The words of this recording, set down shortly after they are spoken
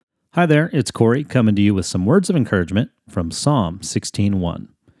Hi there, it's Corey coming to you with some words of encouragement from Psalm 16:1.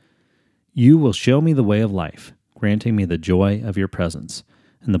 You will show me the way of life, granting me the joy of your presence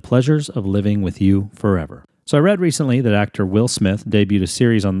and the pleasures of living with you forever. So I read recently that actor Will Smith debuted a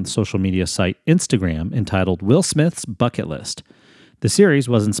series on the social media site Instagram entitled Will Smith's Bucket List. The series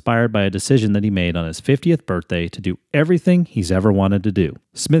was inspired by a decision that he made on his 50th birthday to do everything he's ever wanted to do.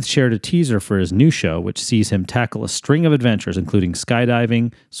 Smith shared a teaser for his new show, which sees him tackle a string of adventures, including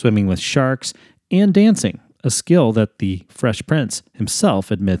skydiving, swimming with sharks, and dancing, a skill that the Fresh Prince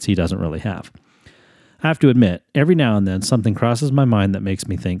himself admits he doesn't really have. I have to admit, every now and then something crosses my mind that makes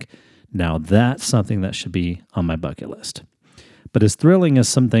me think, now that's something that should be on my bucket list. But as thrilling as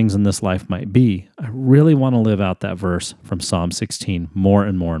some things in this life might be, I really want to live out that verse from Psalm 16 more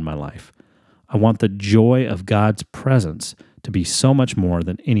and more in my life. I want the joy of God's presence to be so much more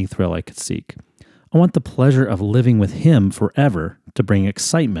than any thrill I could seek. I want the pleasure of living with Him forever to bring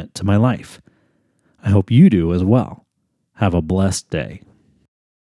excitement to my life. I hope you do as well. Have a blessed day.